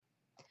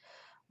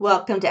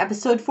Welcome to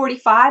episode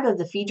 45 of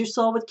the Feed Your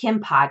Soul with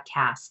Kim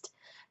podcast.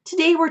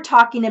 Today we're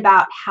talking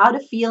about how to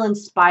feel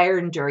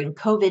inspired during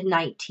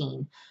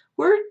COVID-19.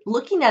 We're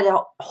looking at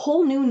a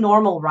whole new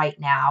normal right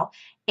now,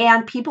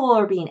 and people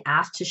are being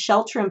asked to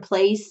shelter in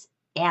place,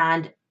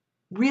 and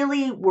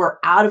really we're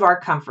out of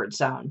our comfort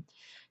zone.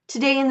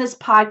 Today in this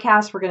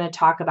podcast, we're going to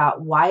talk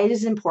about why it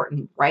is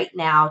important right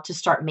now to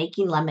start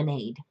making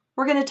lemonade.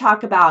 We're going to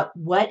talk about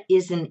what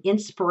is an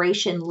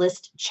inspiration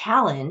list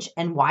challenge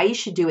and why you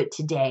should do it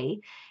today,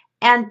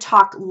 and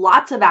talk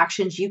lots of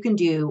actions you can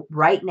do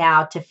right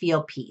now to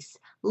feel peace.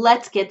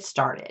 Let's get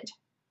started.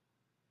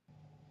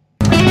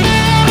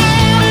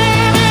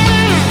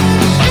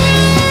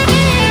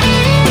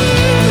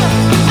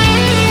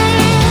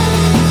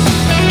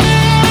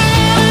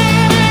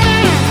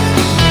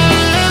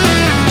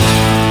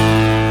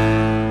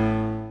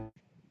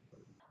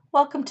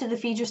 Welcome to the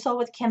Feed Your Soul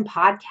with Kim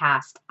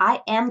podcast.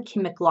 I am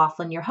Kim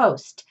McLaughlin, your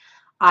host.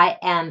 I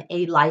am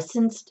a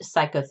licensed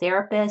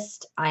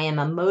psychotherapist. I am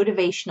a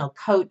motivational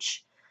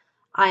coach.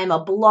 I am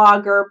a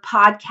blogger,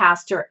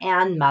 podcaster,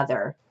 and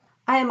mother.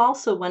 I am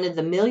also one of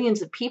the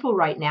millions of people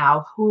right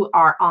now who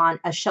are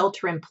on a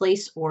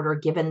shelter-in-place order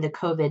given the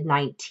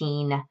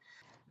COVID-19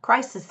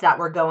 crisis that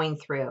we're going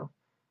through.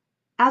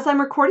 As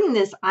I'm recording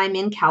this, I'm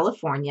in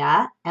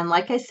California, and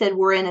like I said,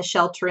 we're in a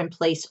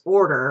shelter-in-place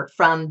order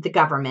from the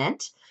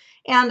government.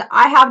 And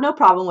I have no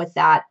problem with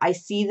that. I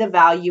see the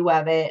value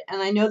of it.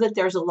 And I know that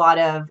there's a lot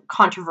of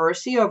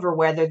controversy over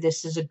whether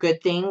this is a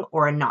good thing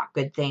or a not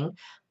good thing.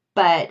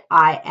 But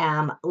I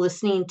am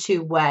listening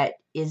to what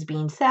is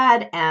being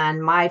said,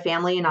 and my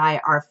family and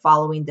I are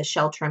following the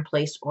shelter in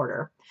place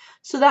order.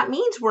 So that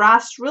means we're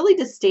asked really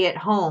to stay at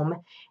home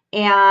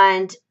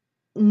and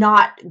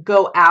not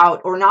go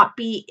out or not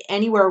be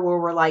anywhere where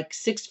we're like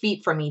 6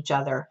 feet from each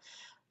other.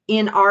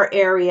 In our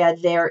area,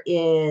 there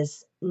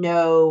is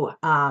no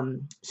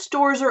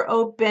stores are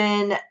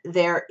open.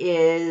 There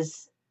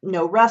is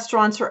no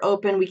restaurants are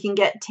open. We can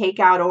get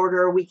takeout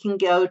order. We can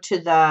go to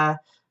the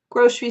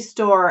grocery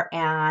store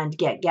and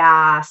get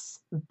gas,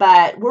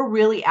 but we're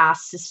really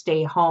asked to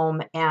stay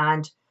home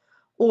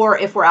or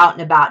if we're out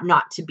and about,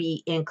 not to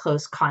be in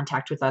close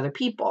contact with other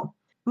people.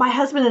 My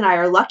husband and I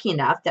are lucky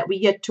enough that we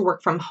get to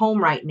work from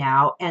home right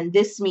now, and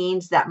this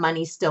means that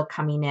money's still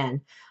coming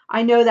in.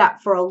 I know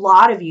that for a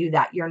lot of you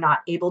that you're not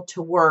able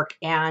to work,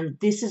 and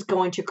this is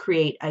going to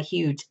create a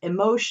huge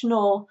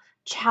emotional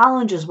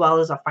challenge as well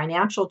as a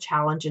financial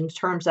challenge in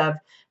terms of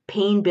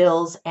paying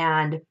bills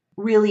and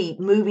really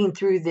moving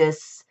through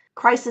this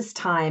crisis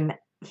time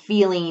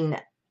feeling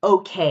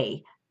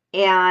okay.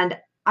 And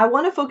I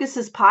want to focus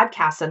this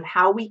podcast on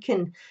how we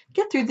can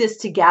get through this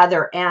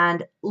together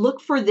and look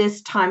for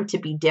this time to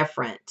be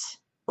different.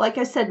 Like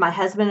I said, my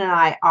husband and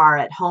I are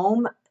at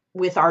home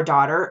with our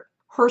daughter.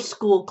 Her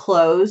school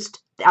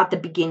closed at the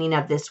beginning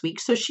of this week,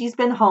 so she's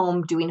been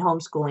home doing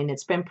homeschooling.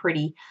 It's been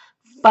pretty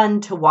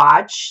fun to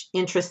watch,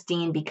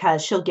 interesting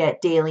because she'll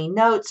get daily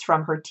notes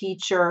from her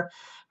teacher.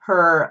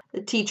 The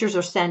teachers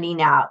are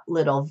sending out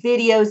little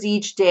videos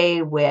each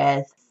day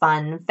with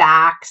fun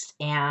facts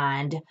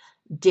and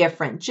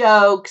different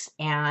jokes,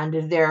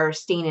 and they're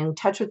staying in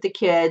touch with the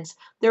kids.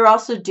 They're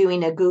also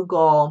doing a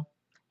Google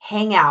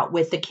Hangout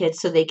with the kids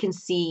so they can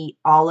see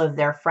all of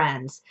their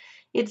friends.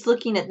 It's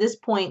looking at this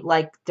point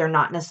like they're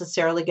not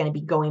necessarily going to be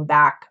going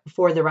back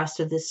for the rest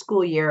of this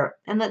school year,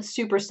 and that's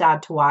super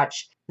sad to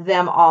watch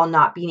them all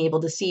not being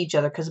able to see each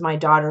other because my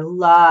daughter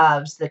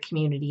loves the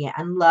community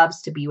and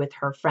loves to be with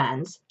her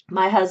friends.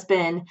 My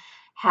husband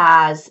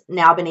has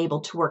now been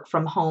able to work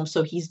from home,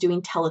 so he's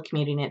doing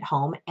telecommuting at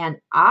home, and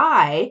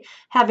I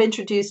have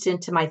introduced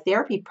into my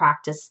therapy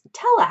practice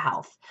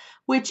telehealth,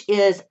 which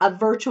is a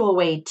virtual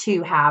way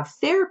to have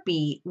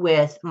therapy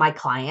with my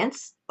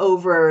clients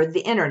over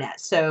the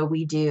internet. So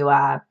we do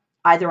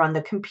either on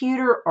the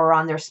computer or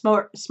on their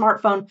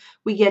smartphone.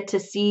 We get to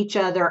see each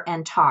other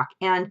and talk.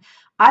 And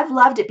I've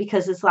loved it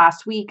because this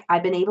last week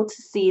I've been able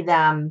to see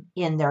them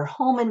in their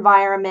home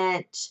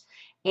environment.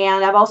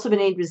 And I've also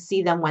been able to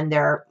see them when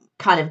they're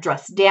kind of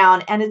dressed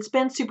down. And it's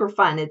been super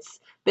fun. It's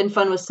been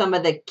fun with some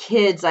of the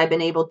kids. I've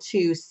been able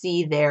to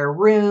see their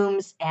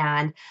rooms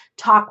and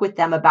talk with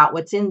them about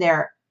what's in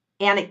there.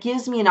 And it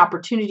gives me an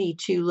opportunity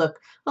to look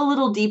a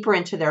little deeper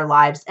into their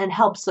lives and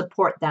help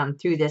support them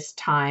through this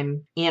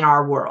time in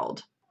our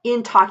world.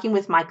 In talking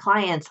with my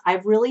clients,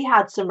 I've really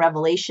had some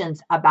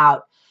revelations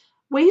about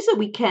ways that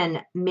we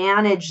can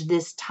manage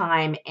this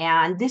time.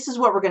 And this is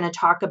what we're going to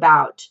talk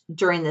about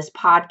during this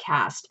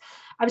podcast.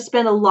 I've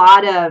spent a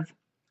lot of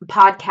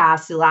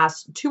podcasts, the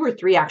last 2 or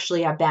 3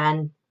 actually, have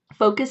been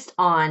focused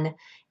on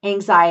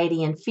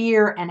anxiety and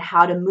fear and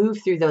how to move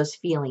through those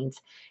feelings.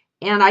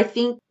 And I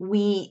think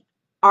we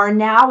are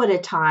now at a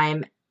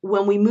time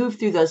when we move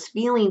through those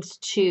feelings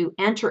to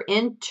enter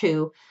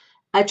into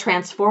a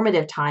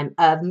transformative time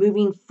of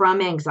moving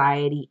from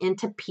anxiety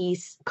into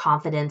peace,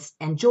 confidence,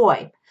 and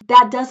joy.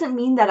 That doesn't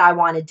mean that I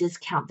want to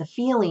discount the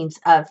feelings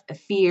of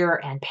fear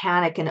and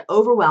panic and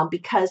overwhelm,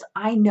 because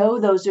I know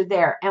those are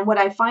there. And what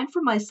I find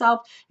for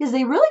myself is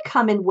they really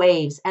come in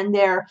waves, and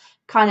they're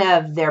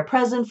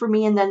present for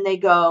me and then they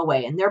go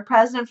away, and they're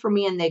present for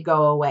me and they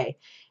go away.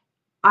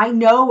 I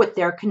know what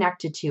they're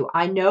connected to.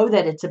 I know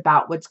that it's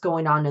about what's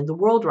going on in the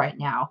world right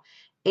now.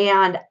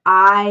 And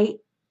I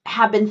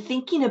have been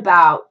thinking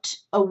about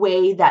a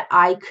way that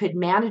I could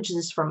manage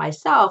this for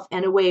myself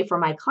and a way for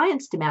my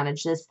clients to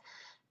manage this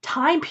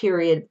time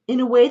period in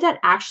a way that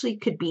actually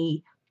could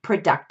be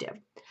productive.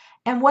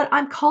 And what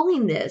I'm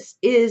calling this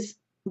is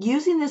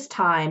using this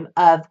time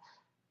of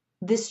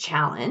this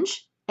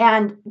challenge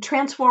and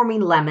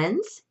transforming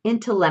lemons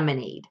into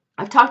lemonade.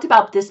 I've talked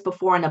about this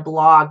before in a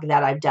blog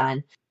that I've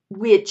done,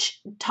 which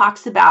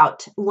talks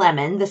about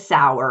lemon, the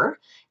sour,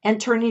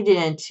 and turning it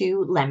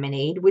into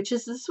lemonade, which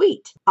is the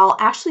sweet. I'll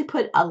actually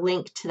put a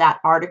link to that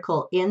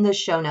article in the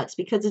show notes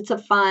because it's a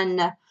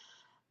fun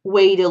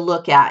way to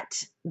look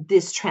at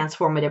this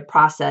transformative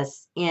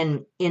process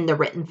in the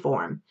written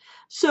form.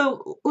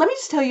 So let me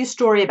just tell you a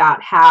story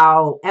about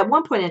how at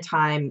one point in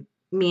time,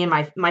 me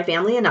and my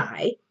family and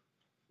I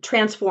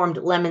transformed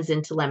lemons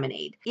into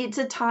lemonade. It's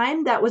a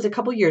time that was a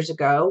couple years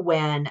ago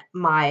when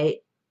my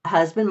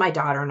husband, my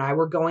daughter, and I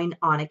were going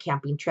on a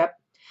camping trip.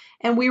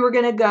 And we were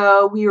going to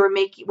go, we're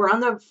on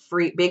the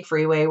big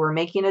freeway. We're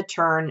making a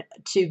turn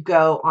to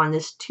go on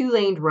this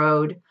 2-lane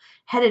road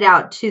headed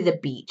out to the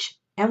beach.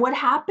 And what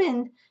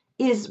happened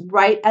is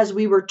right as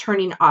we were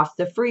turning off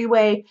the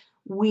freeway,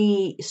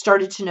 we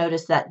started to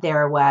notice that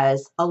there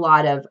was a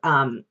lot of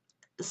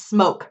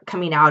smoke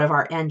coming out of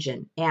our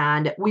engine.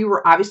 And we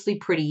were obviously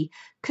pretty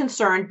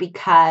concerned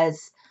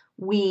because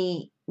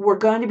we were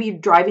going to be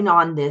driving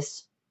on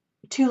this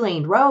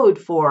 2-lane road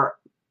for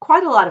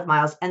quite a lot of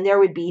miles, and there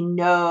would be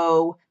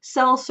no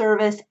cell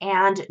service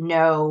and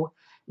no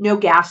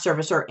gas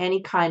service or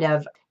any kind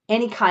of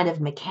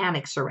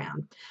mechanics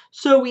around.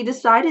 So we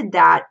decided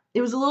that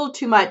it was a little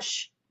too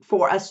much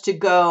for us to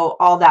go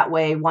all that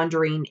way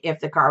wondering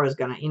if the car was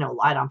going to,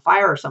 light on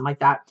fire or something like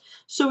that.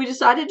 So we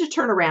decided to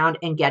turn around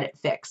and get it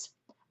fixed.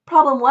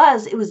 Problem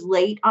was, it was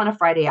late on a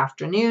Friday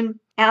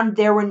afternoon and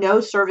there were no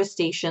service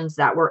stations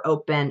that were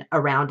open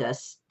around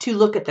us to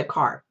look at the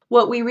car.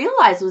 What we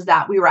realized was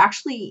that we were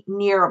actually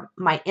near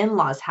my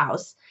in-laws'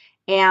 house,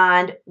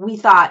 and we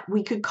thought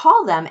we could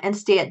call them and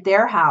stay at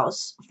their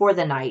house for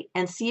the night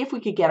and see if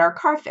we could get our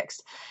car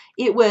fixed.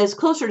 It was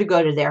closer to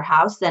go to their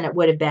house than it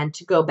would have been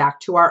to go back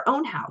to our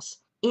own house.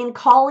 In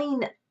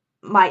calling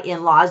my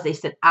in-laws, they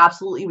said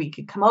absolutely we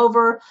could come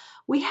over.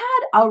 We had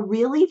a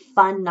really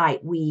fun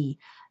night. We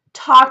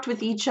talked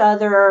with each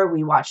other,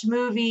 we watched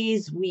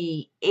movies,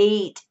 we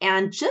ate,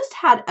 and just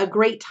had a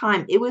great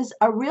time. It was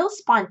a real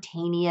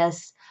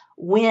spontaneous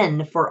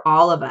win for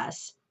all of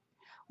us.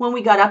 When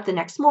we got up the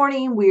next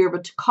morning, we were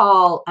able to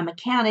call a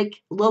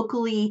mechanic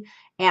locally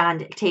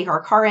and take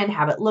our car in,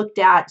 have it looked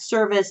at,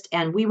 serviced,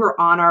 and we were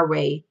on our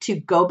way to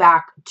go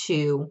back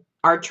to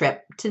our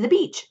trip to the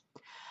beach.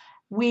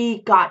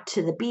 We got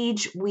to the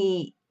beach,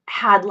 we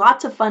had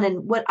lots of fun,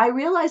 and what I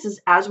realized is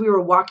as we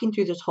were walking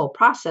through this whole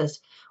process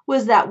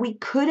was that we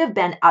could have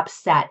been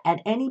upset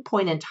at any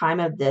point in time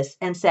of this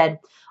and said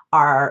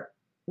our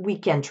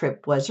weekend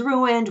trip was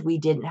ruined, we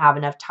didn't have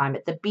enough time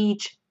at the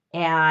beach,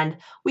 and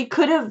we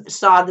could have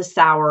saw the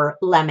sour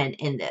lemon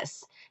in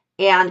this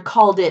and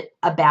called it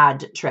a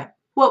bad trip.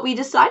 What we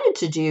decided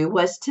to do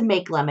was to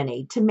make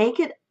lemonade, to make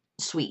it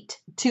sweet,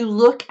 to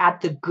look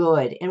at the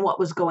good in what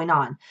was going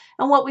on.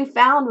 And what we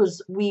found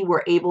was we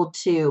were able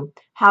to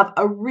have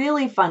a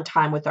really fun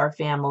time with our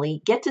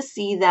family, get to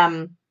see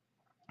them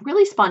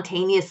really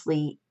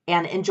spontaneously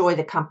and enjoy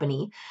the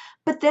company.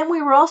 But then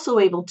we were also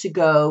able to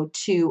go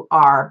to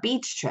our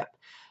beach trip.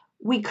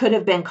 We could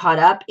have been caught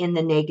up in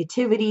the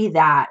negativity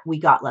that we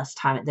got less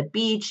time at the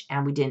beach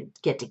and we didn't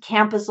get to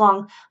camp as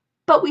long,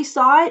 but we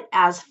saw it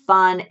as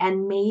fun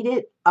and made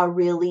it a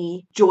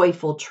really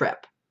joyful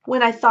trip.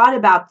 When I thought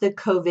about the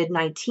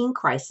COVID-19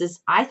 crisis,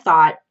 I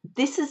thought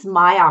this is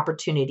my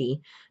opportunity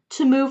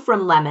to move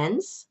from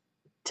lemons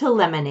to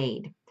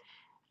lemonade.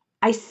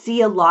 I see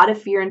a lot of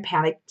fear and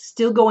panic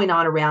still going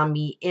on around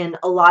me in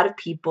a lot of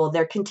people.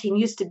 There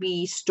continues to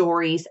be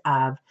stories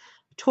of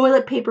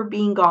toilet paper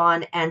being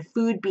gone and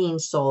food being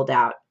sold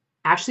out.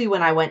 Actually,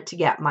 when I went to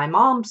get my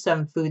mom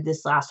some food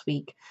this last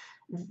week,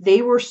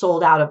 they were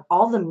sold out of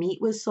all the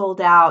meat was sold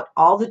out,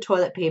 all the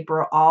toilet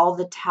paper, all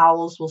the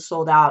towels was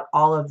sold out,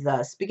 all of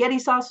the spaghetti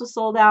sauce was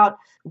sold out.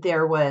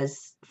 There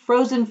was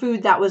frozen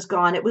food that was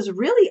gone. It was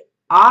really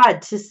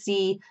odd to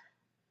see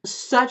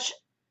such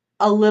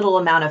a little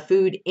amount of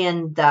food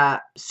in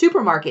the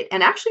supermarket.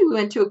 And actually we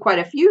went to quite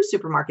a few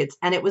supermarkets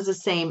and it was the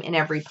same in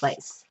every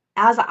place.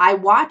 As I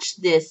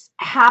watched this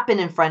happen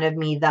in front of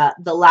me,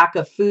 the lack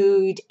of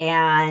food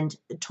and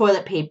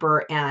toilet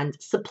paper and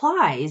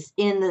supplies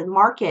in the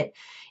market,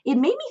 it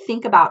made me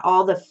think about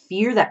all the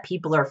fear that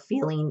people are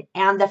feeling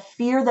and the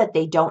fear that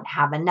they don't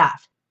have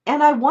enough.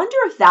 And I wonder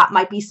if that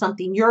might be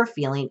something you're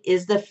feeling,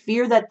 is the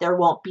fear that there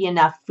won't be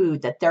enough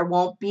food, that there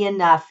won't be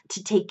enough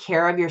to take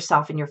care of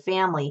yourself and your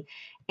family,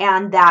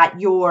 and that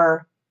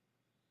you're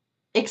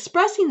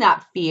expressing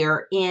that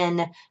fear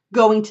in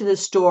going to the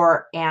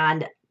store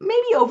and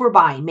maybe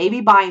overbuying,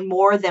 maybe buying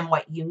more than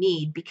what you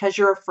need because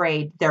you're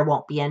afraid there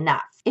won't be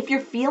enough. If you're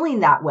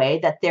feeling that way,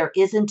 that there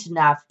isn't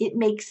enough, it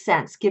makes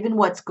sense given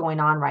what's going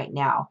on right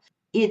now.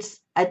 It's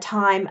a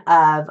time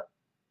of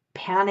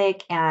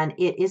panic and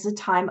it is a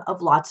time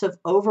of lots of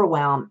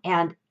overwhelm.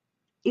 And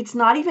it's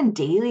not even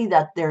daily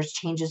that there's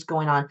changes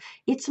going on.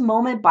 It's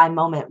moment by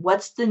moment.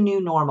 What's the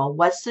new normal?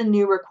 What's the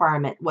new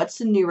requirement? What's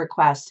the new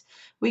request?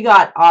 We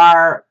got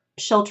our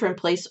shelter in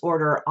place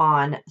order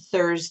on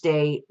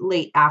Thursday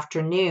late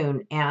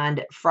afternoon,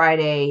 and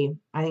Friday,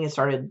 I think it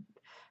started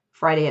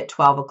Friday at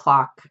 12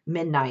 o'clock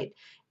midnight.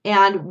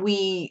 And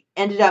we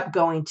ended up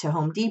going to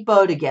Home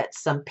Depot to get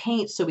some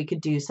paint so we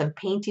could do some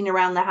painting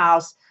around the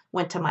house.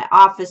 Went to my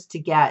office to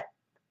get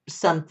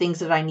some things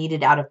that I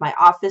needed out of my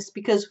office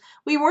because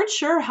we weren't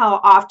sure how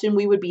often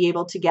we would be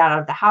able to get out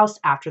of the house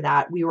after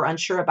that. We were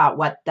unsure about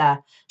what the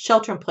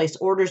shelter in place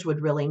orders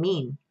would really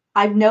mean.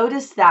 I've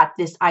noticed that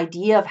this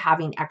idea of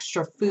having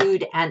extra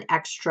food and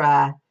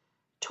extra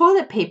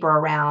toilet paper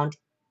around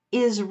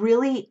is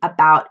really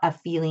about a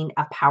feeling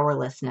of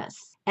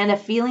powerlessness and a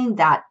feeling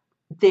that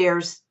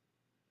that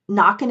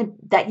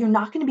you're not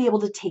going to be able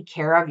to take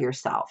care of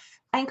yourself.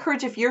 I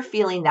encourage, if you're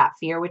feeling that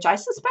fear, which I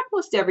suspect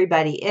most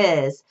everybody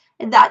is,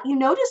 that you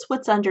notice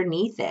what's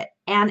underneath it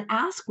and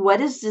ask, what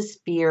is this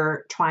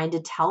fear trying to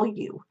tell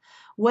you?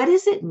 What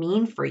does it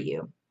mean for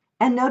you?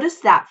 And notice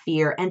that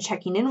fear, and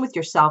checking in with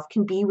yourself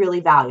can be really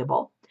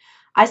valuable.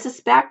 I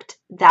suspect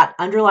that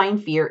underlying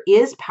fear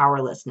is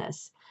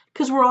powerlessness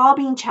because we're all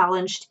being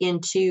challenged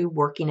into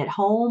working at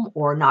home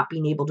or not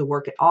being able to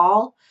work at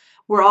all.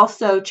 We're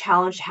also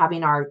challenged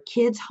having our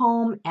kids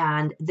home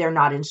and they're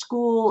not in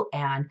school,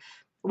 and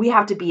we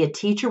have to be a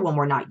teacher when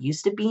we're not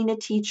used to being a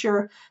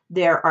teacher.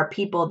 There are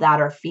people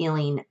that are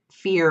feeling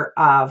fear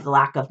of the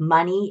lack of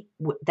money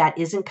that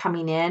isn't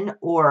coming in,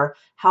 or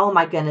how am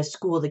I going to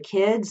school the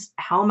kids?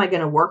 How am I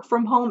going to work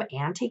from home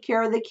and take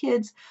care of the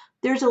kids?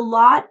 There's a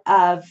lot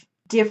of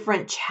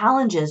different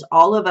challenges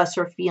all of us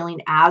are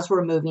feeling as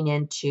we're moving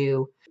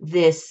into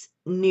this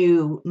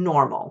new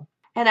normal.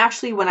 And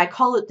actually, when I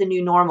call it the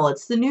new normal,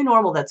 it's the new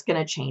normal that's going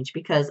to change,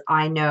 because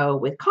I know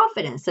with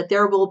confidence that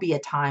there will be a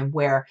time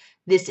where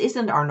this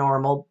isn't our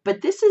normal,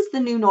 but this is the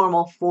new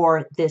normal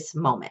for this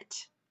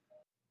moment.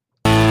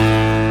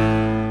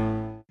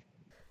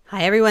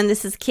 Hi, everyone.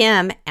 This is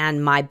Kim,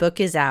 and my book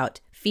is out.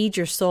 Feed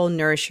Your Soul,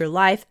 Nourish Your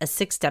Life, a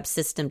 6-step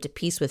system to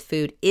peace with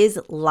food is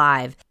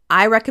live.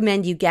 I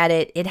recommend you get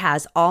it. It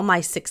has all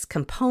my 6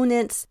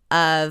 components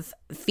of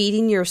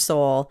feeding your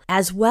soul,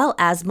 as well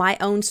as my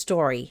own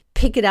story.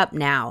 Pick it up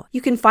now. You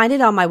can find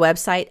it on my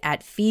website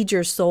at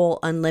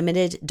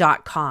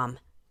feedyoursoulunlimited.com.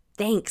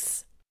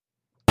 Thanks.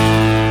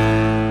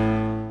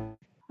 I'm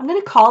going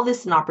to call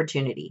this an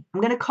opportunity.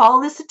 I'm going to call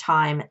this a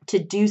time to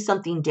do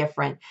something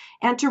different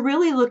and to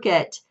really look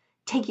at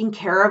taking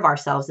care of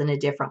ourselves in a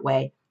different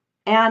way.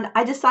 And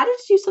I decided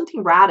to do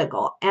something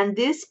radical. And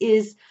this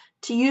is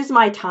to use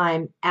my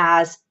time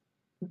as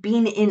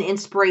being in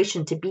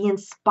inspiration, to be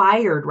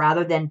inspired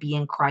rather than be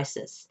in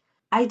crisis.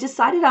 I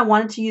decided I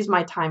wanted to use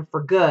my time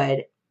for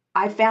good.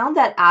 I found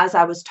that as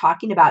I was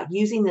talking about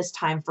using this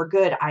time for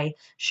good, I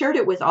shared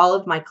it with all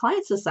of my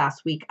clients this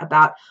last week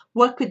about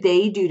what could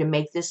they do to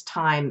make this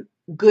time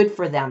good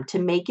for them, to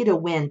make it a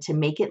win, to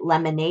make it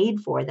lemonade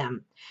for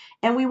them.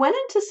 And we went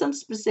into some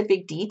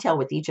specific detail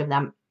with each of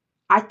them.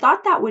 I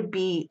thought that would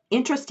be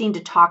interesting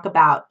to talk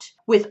about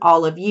with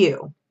all of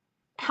you.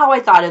 How I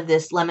thought of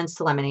this Lemons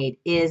to Lemonade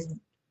is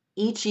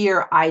each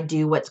year I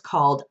do what's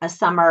called a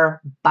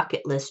summer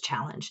bucket list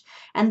challenge.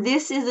 And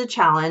this is a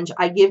challenge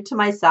I give to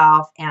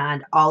myself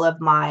and all of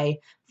my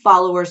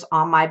followers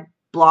on my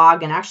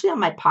blog, and actually on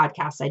my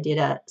podcast. I did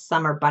a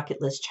summer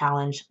bucket list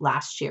challenge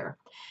last year,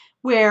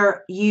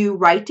 where you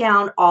write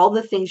down all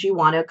the things you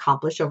want to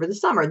accomplish over the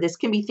summer. This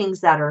can be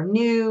things that are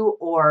new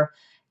or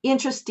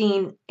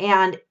interesting.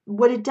 And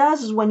what it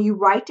does is when you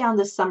write down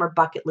this summer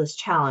bucket list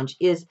challenge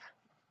is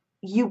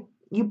you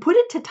put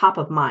it to top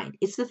of mind.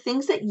 It's the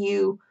things that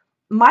you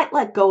might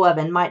let go of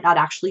and might not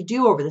actually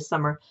do over the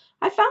summer.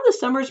 I found the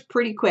summer's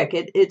pretty quick.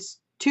 It's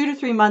 2 to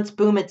 3 months,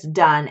 boom, it's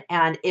done.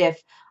 And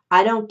if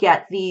I don't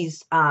get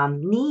these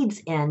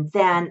needs in,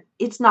 then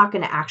it's not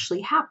going to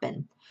actually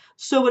happen.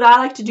 So what I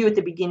like to do at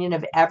the beginning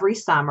of every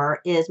summer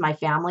is my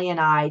family and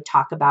I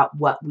talk about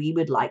what we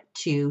would like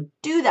to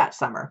do that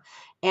summer.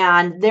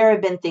 And there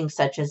have been things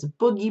such as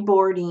boogie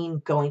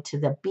boarding, going to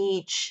the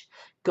beach,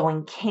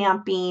 going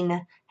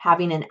camping,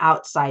 having an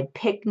outside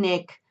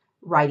picnic,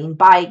 riding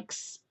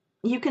bikes.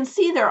 You can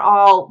see they're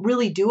all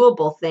really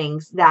doable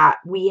things that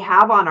we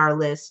have on our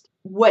list.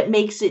 What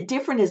makes it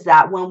different is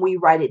that when we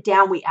write it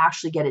down, we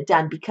actually get it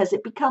done because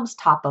it becomes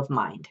top of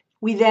mind.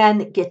 We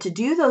then get to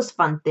do those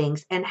fun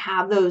things and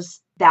have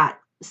that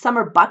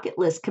summer bucket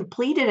list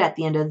completed at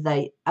the end of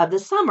the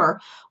summer,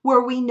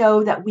 where we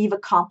know that we've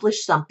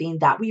accomplished something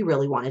that we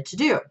really wanted to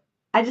do.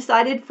 I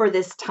decided for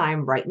this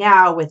time right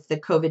now with the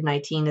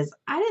COVID-19 is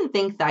I didn't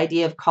think the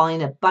idea of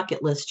calling a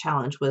bucket list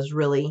challenge was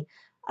really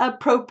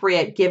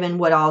appropriate given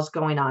what all's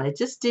going on. It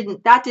just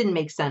didn't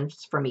make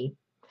sense for me.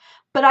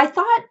 But I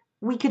thought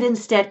we could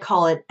instead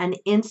call it an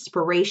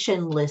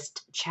inspiration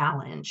list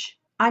challenge.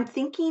 I'm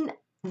thinking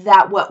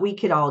that what we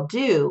could all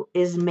do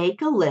is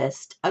make a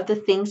list of the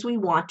things we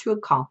want to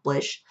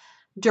accomplish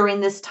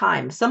during this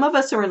time. Some of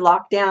us are in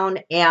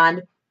lockdown,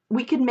 and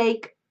we could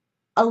make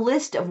a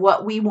list of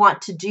what we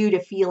want to do to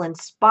feel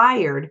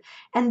inspired.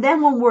 And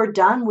then when we're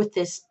done with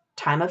this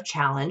time of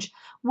challenge,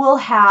 we'll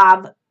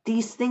have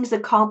these things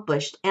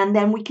accomplished. And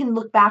then we can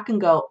look back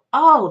and go,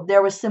 oh,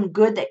 there was some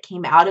good that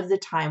came out of the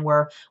time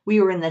where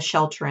we were in the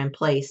shelter in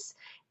place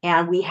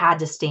and we had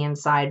to stay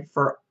inside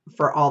for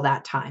all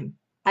that time.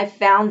 I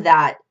found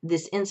that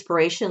this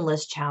inspiration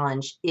list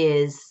challenge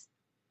is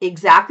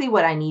exactly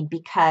what I need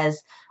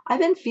because I've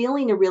been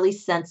feeling a really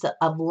sense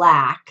of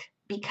lack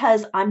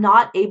because I'm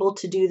not able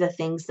to do the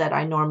things that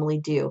I normally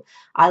do.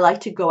 I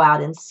like to go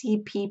out and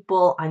see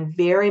people. I'm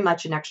very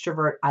much an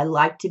extrovert. I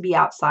like to be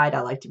outside.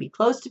 I like to be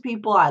close to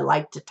people. I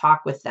like to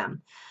talk with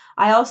them.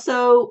 I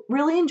also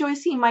really enjoy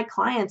seeing my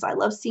clients. I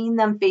love seeing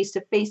them face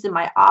to face in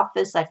my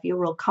office. I feel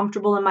real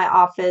comfortable in my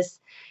office,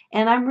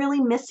 and I'm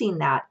really missing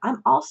that.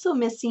 I'm also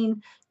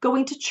missing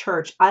going to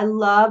church. I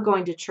love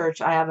going to church.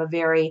 I have a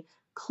very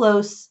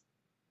close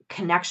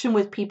connection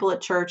with people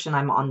at church, and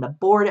I'm on the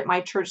board at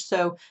my church.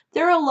 So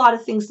there are a lot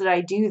of things that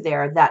I do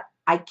there that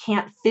I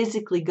can't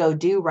physically go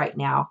do right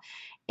now.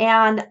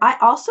 And I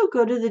also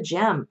go to the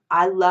gym.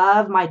 I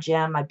love my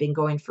gym. I've been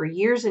going for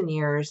years and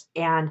years,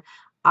 and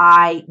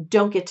I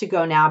don't get to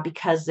go now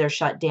because they're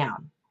shut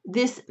down.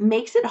 This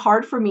makes it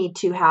hard for me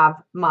to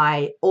have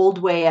my old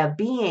way of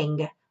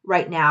being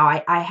right now.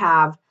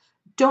 I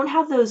don't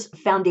have those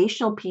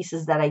foundational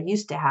pieces that I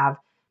used to have.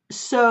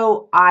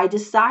 So I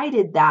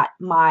decided that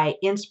my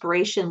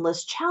inspiration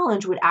list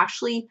challenge would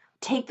actually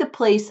take the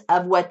place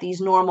of what these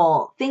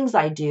normal things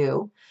I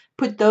do,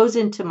 put those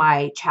into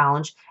my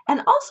challenge,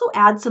 and also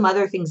add some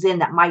other things in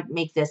that might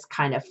make this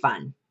kind of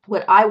fun.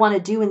 What I want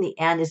to do in the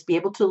end is be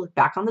able to look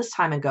back on this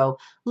time and go,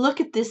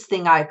 look at this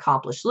thing I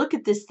accomplished. Look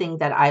at this thing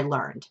that I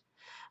learned.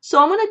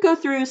 So I'm going to go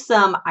through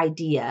some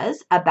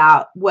ideas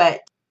about what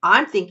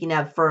I'm thinking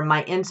of for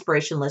my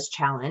inspiration list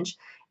challenge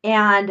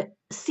and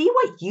see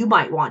what you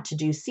might want to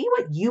do. See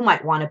what you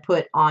might want to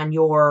put on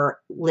your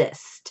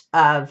list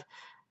of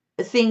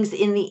things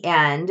in the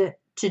end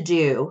to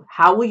do.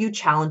 How will you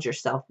challenge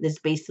yourself? Is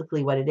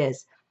basically what it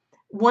is.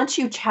 Once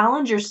you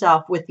challenge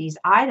yourself with these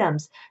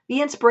items,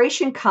 the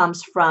inspiration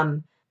comes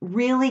from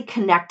really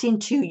connecting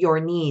to your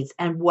needs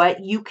and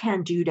what you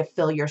can do to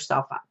fill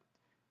yourself up.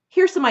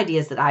 Here's some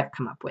ideas that I've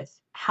come up with.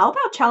 How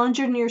about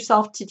challenging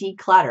yourself to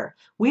declutter?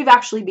 We've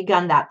actually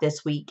begun that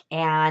this week,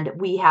 and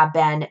we have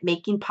been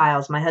making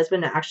piles. My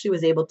husband actually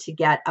was able to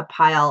get a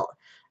pile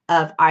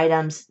of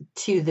items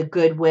to the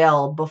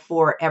Goodwill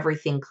before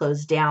everything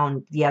closed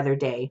down the other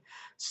day.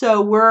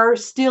 So we're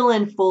still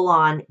in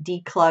full-on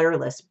declutter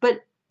list,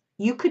 but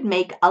you could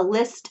make a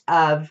list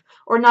of,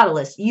 or not a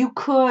list, you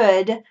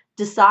could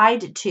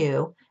decide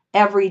to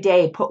every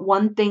day put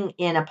one thing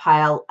in a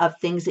pile of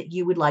things that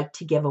you would like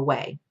to give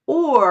away.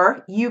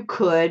 Or you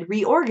could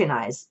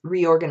reorganize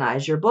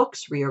your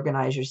books,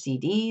 reorganize your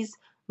CDs,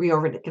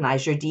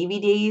 reorganize your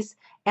DVDs,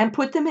 and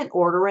put them in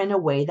order in a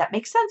way that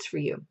makes sense for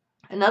you.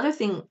 Another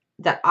thing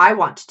that I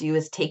want to do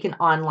is take an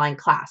online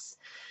class.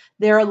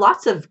 There are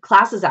lots of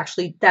classes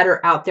actually that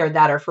are out there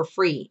that are for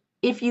free.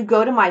 If you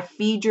go to my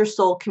Feed Your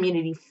Soul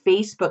Community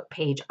Facebook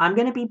page, I'm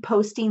going to be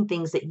posting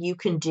things that you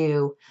can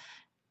do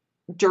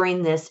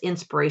during this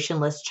inspiration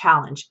list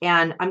challenge.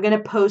 And I'm going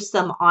to post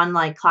some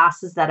online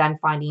classes that I'm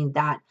finding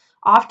that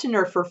often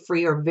are for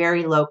free or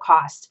very low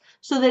cost,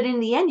 so that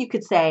in the end you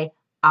could say,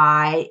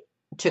 I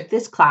took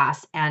this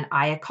class and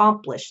I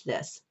accomplished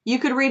this. You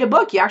could read a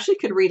book. You actually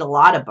could read a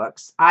lot of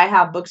books. I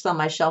have books on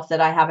my shelf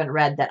that I haven't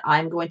read that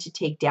I'm going to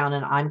take down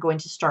and I'm going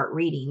to start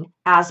reading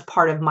as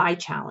part of my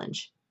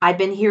challenge. I've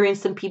been hearing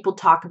some people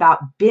talk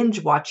about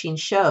binge watching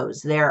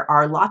shows. There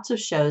are lots of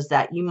shows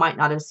that you might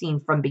not have seen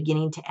from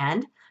beginning to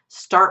end.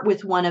 Start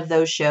with one of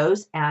those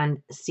shows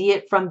and see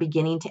it from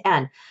beginning to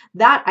end.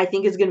 That I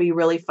think is going to be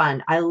really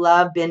fun. I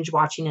love binge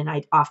watching, and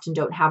I often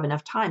don't have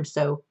enough time,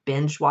 so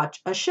binge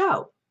watch a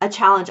show. A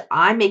challenge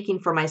I'm making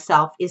for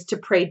myself is to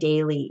pray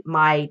daily.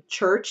 My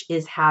church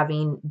is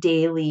having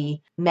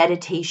daily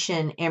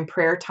meditation and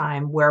prayer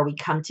time where we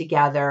come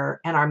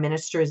together and our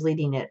minister is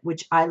leading it,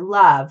 which I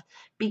love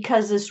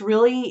because this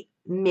really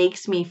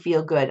makes me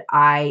feel good.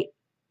 I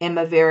am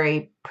a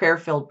very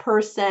prayer-filled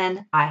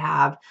person. I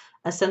have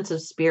a sense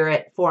of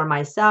spirit for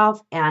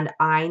myself, and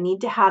I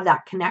need to have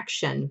that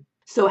connection.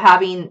 So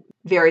having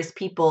various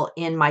people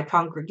in my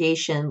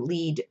congregation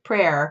lead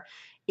prayer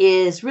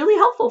is really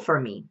helpful for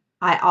me.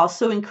 I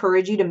also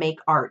encourage you to make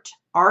art.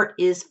 Art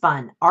is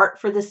fun. Art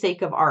for the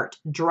sake of art.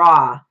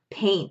 Draw,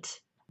 paint,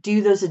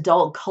 do those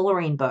adult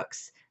coloring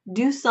books.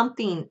 Do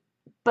something,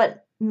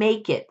 but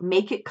make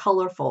it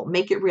colorful,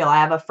 make it real. I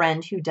have a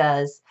friend who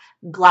does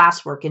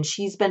glasswork, and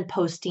she's been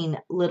posting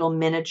little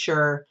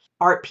miniature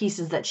art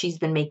pieces that she's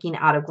been making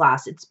out of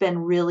glass. It's been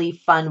really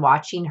fun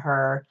watching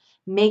her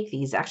make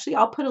these. Actually,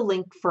 I'll put a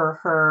link for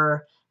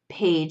her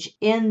page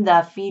in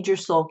the Feed Your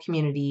Soul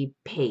community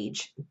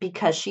page,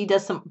 because she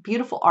does some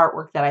beautiful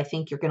artwork that I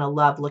think you're going to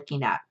love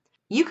looking at.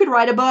 You could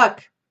write a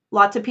book.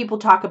 Lots of people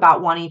talk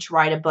about wanting to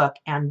write a book,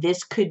 and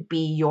this could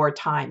be your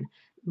time.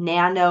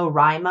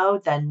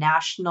 NaNoWriMo, the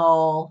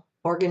National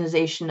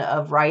Organization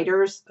of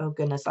Writers. Oh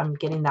goodness, I'm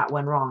getting that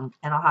one wrong.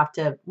 And I'll have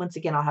to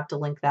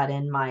link that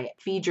in my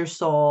Feed Your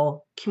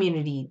Soul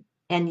community,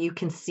 and you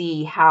can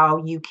see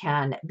how you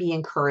can be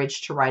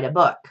encouraged to write a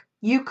book.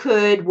 You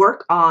could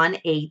work on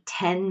a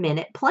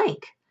 10-minute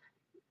plank.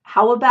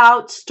 How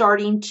about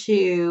starting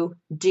to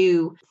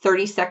do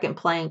 30-second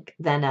plank,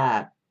 then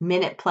a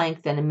minute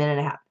plank, then a minute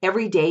and a half?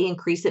 Every day,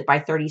 increase it by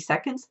 30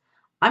 seconds.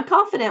 I'm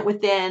confident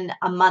within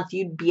a month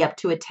you'd be up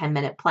to a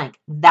 10-minute plank.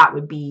 That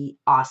would be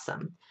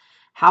awesome.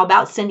 How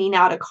about sending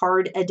out a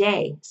card a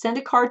day? Send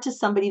a card to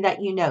somebody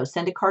that you know.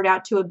 Send a card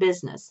out to a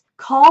business.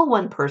 Call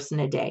one person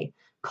a day.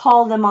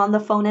 Call them on the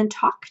phone and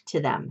talk to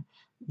them.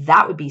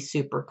 That would be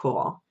super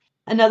cool.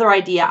 Another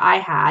idea I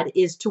had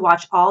is to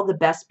watch all the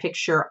Best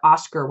Picture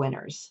Oscar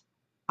winners.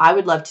 I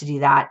would love to do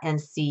that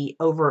and see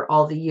over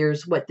all the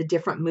years what the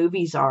different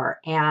movies are,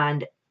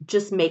 and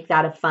just make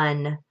that a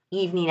fun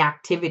evening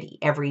activity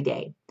every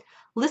day.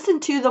 Listen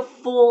to the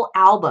full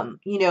album.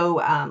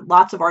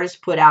 Lots of artists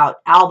put out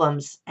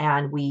albums,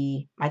 and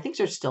I think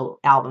there's still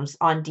albums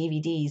on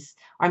DVDs,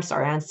 on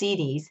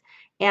CDs,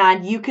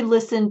 and you can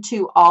listen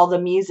to all the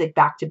music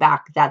back to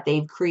back that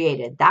they've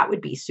created. That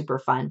would be super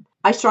fun.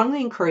 I strongly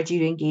encourage you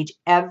to engage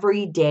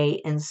every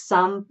day in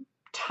some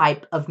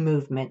type of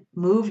movement.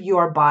 Move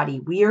your body.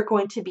 We are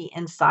going to be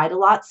inside a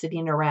lot,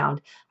 sitting around.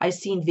 I've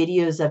seen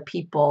videos of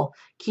people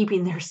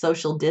keeping their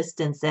social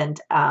distance and,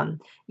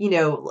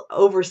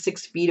 over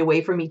 6 feet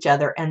away from each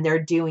other, and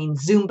they're doing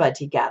Zumba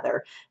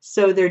together.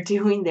 So they're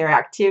doing their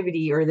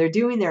activity, or they're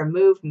doing their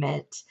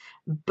movement,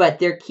 but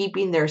they're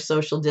keeping their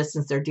social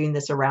distance. They're doing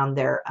this around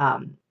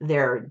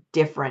their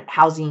different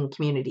housing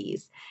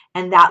communities.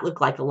 And that looked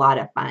like a lot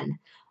of fun.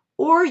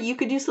 Or you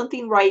could do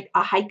something, write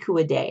a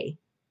haiku a day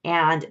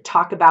and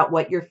talk about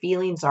what your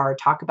feelings are,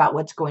 talk about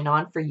what's going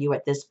on for you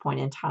at this point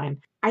in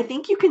time. I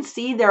think you can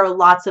see there are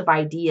lots of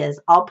ideas.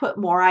 I'll put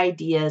more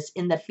ideas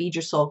in the Feed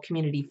Your Soul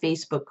community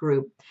Facebook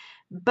group.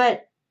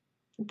 But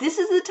this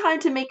is the time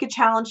to make a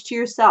challenge to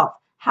yourself.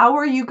 How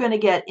are you going to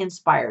get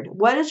inspired?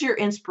 What is your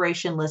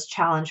inspiration list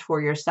challenge for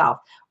yourself?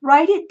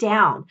 Write it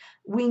down.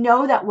 We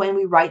know that when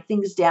we write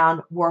things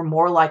down, we're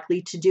more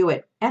likely to do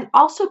it. And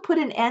also put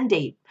an end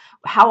date.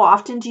 How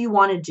often do you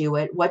want to do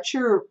it? What's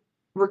your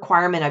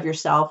requirement of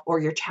yourself, or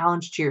your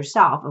challenge to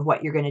yourself of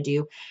what you're going to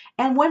do?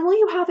 And when will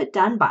you have it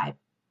done by?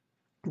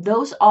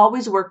 Those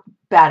always work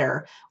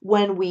better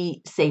when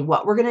we say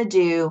what we're going to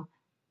do,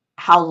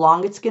 how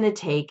long it's going to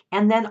take,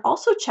 and then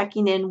also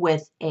checking in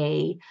with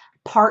a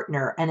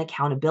partner. An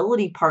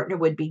accountability partner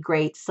would be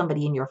great.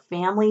 Somebody in your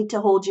family to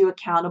hold you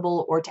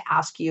accountable, or to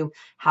ask you,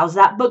 how's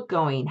that book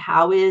going?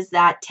 How is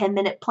that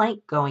 10-minute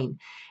plank going?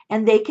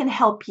 And they can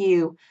help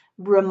you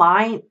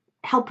remind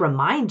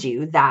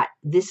you that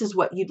this is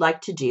what you'd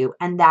like to do,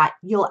 and that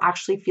you'll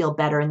actually feel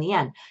better in the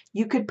end.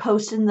 You could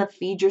post in the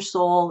Feed Your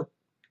Soul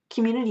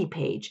community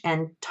page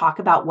and talk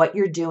about what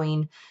you're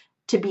doing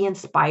to be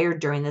inspired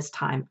during this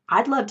time.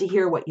 I'd love to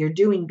hear what you're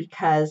doing,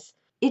 because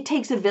it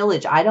takes a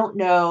village. I don't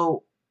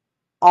know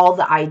all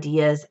the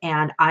ideas,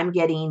 and I'm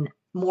getting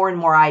more and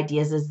more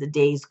ideas as the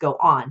days go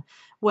on.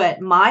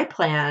 What my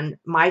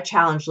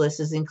challenge list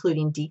is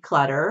including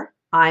declutter.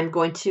 I'm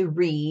going to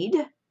read,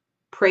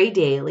 pray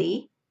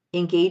daily,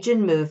 engage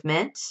in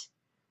movement.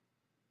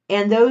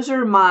 And those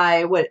are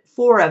my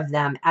 4 of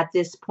them at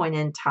this point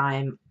in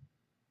time.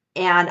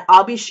 And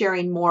I'll be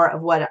sharing more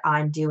of what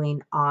I'm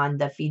doing on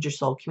the Feed Your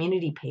Soul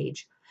community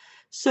page.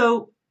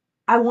 So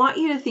I want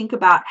you to think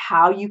about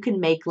how you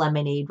can make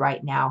lemonade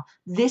right now.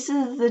 This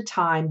is the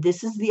time.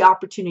 This is the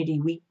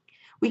opportunity.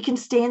 We can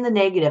stay in the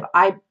negative.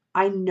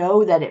 I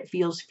know that it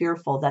feels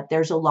fearful, that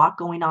there's a lot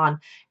going on,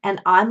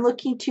 and I'm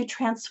looking to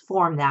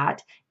transform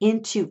that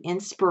into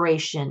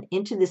inspiration,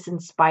 into this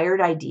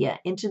inspired idea,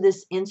 into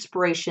this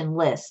inspiration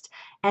list,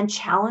 and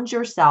challenge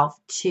yourself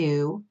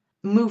to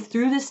move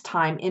through this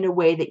time in a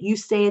way that you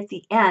say at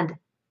the end,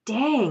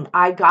 dang,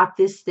 I got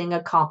this thing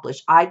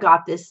accomplished. I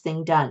got this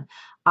thing done.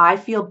 I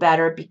feel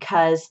better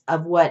because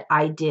of what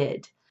I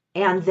did.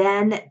 And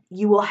then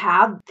you will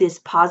have this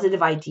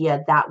positive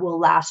idea that will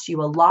last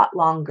you a lot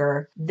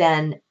longer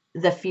than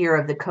the fear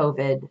of the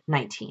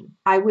COVID-19.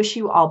 I wish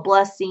you all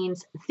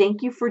blessings.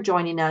 Thank you for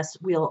joining us.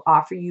 We'll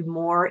offer you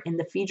more in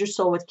the Feed Your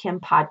Soul with Kim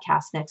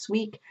podcast next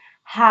week.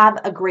 Have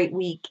a great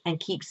week and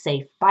keep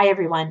safe. Bye,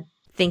 everyone.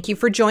 Thank you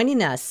for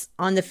joining us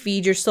on the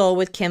Feed Your Soul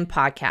with Kim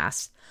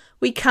podcast.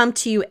 We come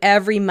to you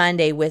every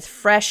Monday with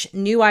fresh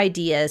new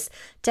ideas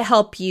to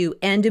help you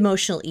end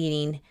emotional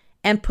eating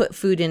and put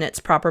food in its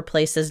proper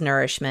place as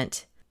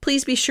nourishment.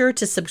 Please be sure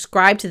to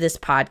subscribe to this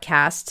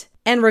podcast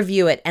and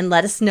review it and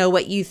let us know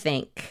what you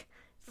think.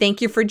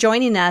 Thank you for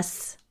joining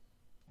us.